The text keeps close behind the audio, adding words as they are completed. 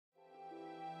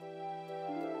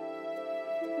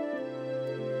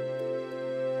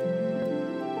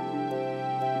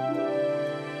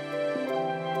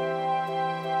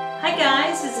Hi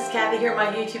guys, this is Kathy here on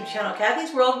my YouTube channel,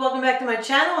 Kathy's World. Welcome back to my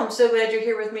channel. I'm so glad you're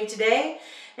here with me today.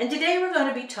 And today we're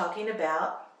going to be talking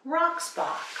about Box.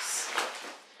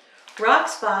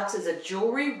 Box is a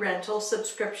jewelry rental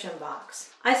subscription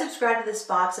box. I subscribe to this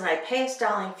box and I pay a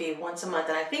styling fee once a month,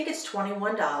 and I think it's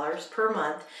 $21 per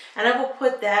month. And I will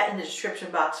put that in the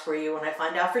description box for you when I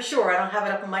find out for sure. I don't have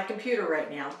it up on my computer right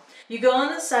now. You go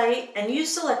on the site and you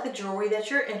select the jewelry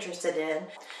that you're interested in.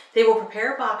 They will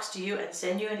prepare a box to you and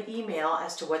send you an email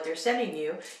as to what they're sending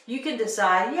you. You can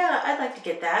decide, yeah, I'd like to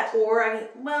get that, or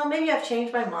well, maybe I've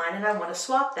changed my mind and I want to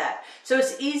swap that. So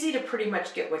it's easy to pretty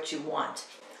much get what you want.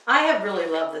 I have really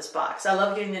loved this box. I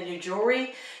love getting the new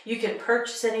jewelry. You can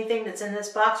purchase anything that's in this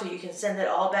box, or you can send it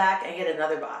all back and get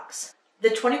another box. The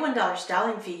 $21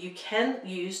 styling fee you can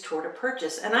use toward a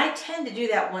purchase, and I tend to do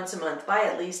that once a month, buy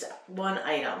at least one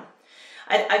item.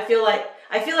 I feel like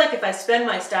if I spend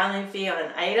my styling fee on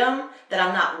an item, that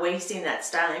I'm not wasting that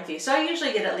styling fee. So I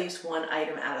usually get at least one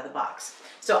item out of the box.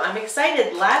 So I'm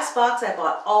excited. Last box I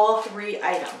bought all 3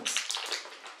 items.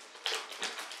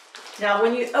 Now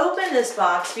when you open this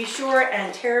box, be sure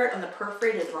and tear it on the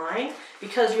perforated line,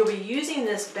 because you'll be using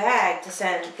this bag to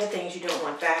send the things you don't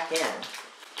want back in.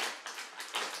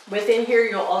 Within here,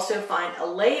 you'll also find a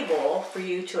label for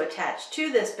you to attach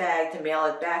to this bag to mail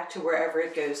it back to wherever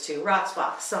it goes to,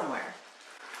 Box somewhere.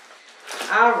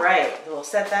 All right, we'll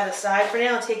set that aside for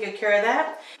now and take good care of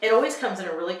that. It always comes in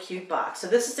a really cute box. So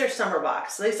this is their summer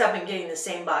box. At least I've been getting the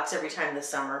same box every time this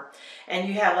summer. And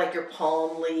you have like your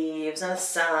palm leaves and a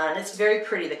sun. It's very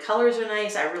pretty. The colors are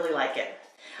nice. I really like it.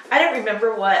 I don't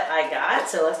remember what I got,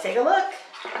 so let's take a look.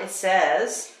 It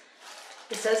says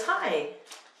hi.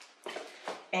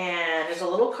 And there's a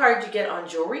little card you get on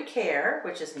jewelry care,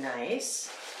 which is nice.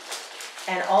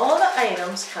 And all the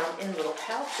items come in little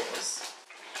pouches.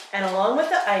 And along with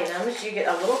the items, you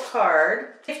get a little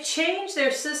card. They've changed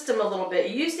their system a little bit.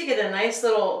 You used to get a nice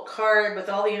little card with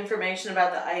all the information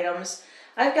about the items.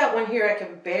 I've got one here I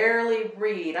can barely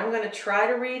read. I'm going to try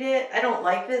to read it. I don't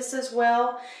like this as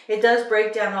well. It does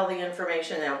break down all the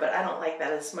information now, but I don't like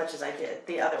that as much as I did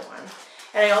the other one.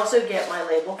 And I also get my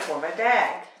label for my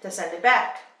bag to send it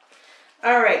back.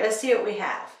 All right, let's see what we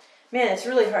have. Man, it's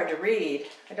really hard to read.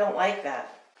 I don't like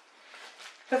that.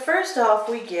 But first off,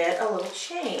 we get a little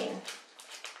chain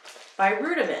by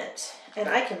Rudiment. And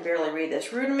I can barely read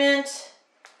this. Rudiment,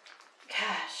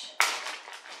 gosh.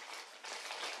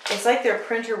 It's like their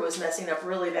printer was messing up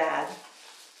really bad.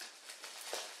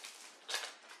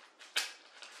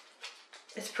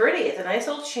 It's pretty. It's a nice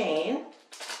little chain.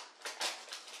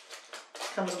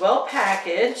 Comes well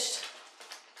packaged.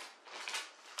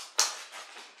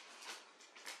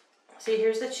 See,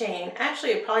 here's the chain.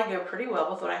 Actually, it'd probably go pretty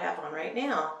well with what I have on right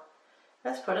now.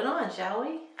 Let's put it on, shall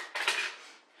we?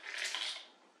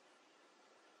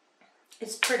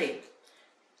 It's pretty.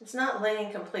 It's not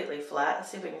laying completely flat.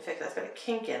 Let's see if we can fix that. It's got a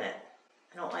kink in it.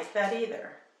 I don't like that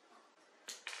either.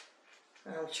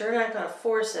 I'm sure not going to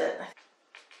force it.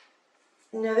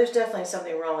 No, there's definitely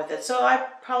something wrong with it. So I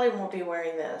probably won't be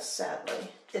wearing this,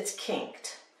 sadly. It's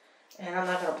kinked. And I'm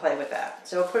not going to play with that.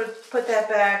 So put that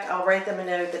back. I'll write them a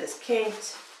note that it's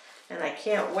kinked. And I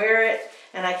can't wear it.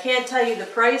 And I can't tell you the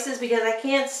prices because I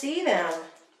can't see them.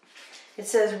 It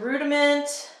says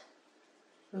Rudiment,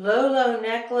 low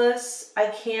necklace. I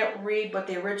can't read what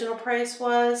the original price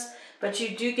was. But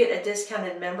you do get a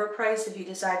discounted member price if you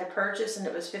decide to purchase. And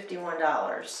it was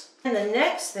 $51. And the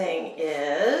next thing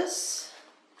is...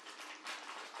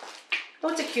 oh,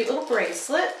 it's a cute little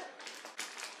bracelet.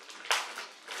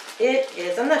 It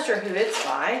is, I'm not sure who it's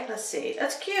by. Let's see.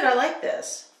 That's cute. I like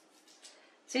this.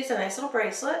 See, it's a nice little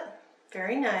bracelet.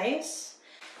 Very nice.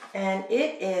 And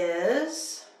it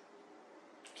is,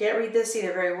 can't read this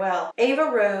either very well. Ava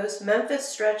Rose Memphis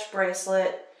Stretch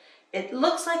Bracelet. It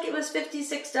looks like it was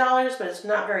 $56, but it's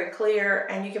not very clear.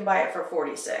 And you can buy it for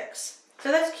 $46.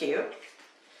 So that's cute.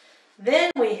 Then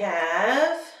we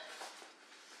have...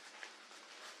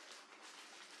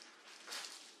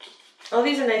 oh,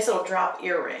 these are nice little drop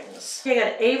earrings. Okay,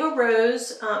 I got Ava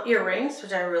Rose earrings,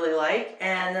 which I really like.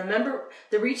 And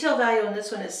the retail value on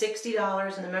this one is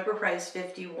 $60 and the member price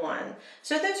 $51.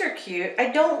 So those are cute. I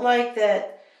don't like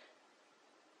that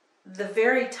the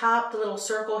very top, the little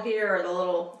circle here, or the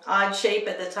little odd shape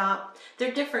at the top,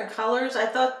 they're different colors.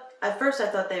 At first I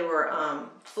thought they were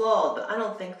flawed, but I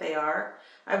don't think they are.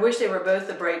 I wish they were both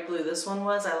the bright blue. This one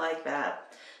was. I like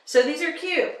that. So these are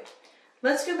cute.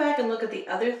 Let's go back and look at the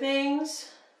other things,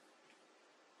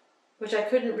 which I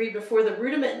couldn't read before. The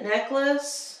Rudiment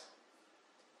necklace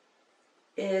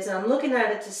is, and I'm looking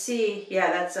at it to see, yeah,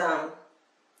 that's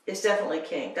it's definitely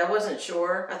kinked. I wasn't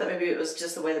sure. I thought maybe it was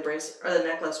just the way the bracelet or the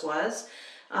necklace was.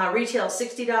 Retail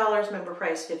 $60, member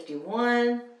price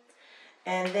 $51.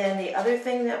 And then the other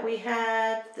thing that we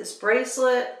had, this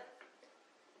bracelet,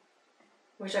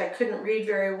 which I couldn't read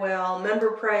very well.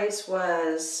 Member price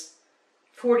was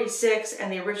 $46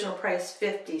 and the original price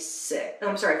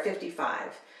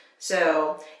 $55.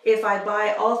 So if I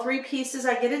buy all 3 pieces,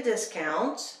 I get a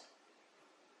discount.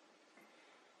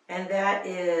 And that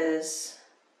is,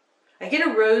 I get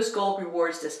a rose gold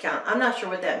rewards discount. I'm not sure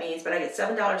what that means, but I get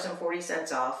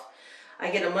 $7.40 off. I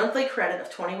get a monthly credit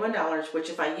of $21, which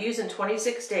if I use in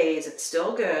 26 days, it's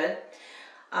still good.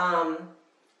 And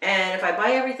if I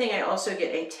buy everything, I also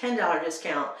get a $10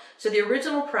 discount. So the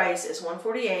original price is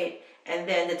 $148, and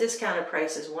then the discounted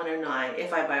price is $109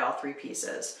 if I buy all 3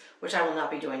 pieces, which I will not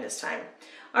be doing this time.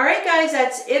 All right, guys,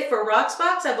 that's it for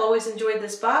Rocksbox. I've always enjoyed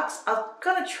this box. I'm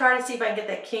gonna try to see if I can get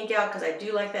that kink out because I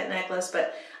do like that necklace,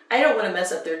 but I don't want to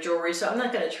mess up their jewelry, so I'm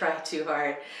not going to try too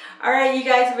hard. All right, you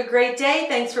guys have a great day.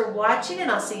 Thanks for watching,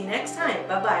 and I'll see you next time.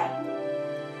 Bye-bye.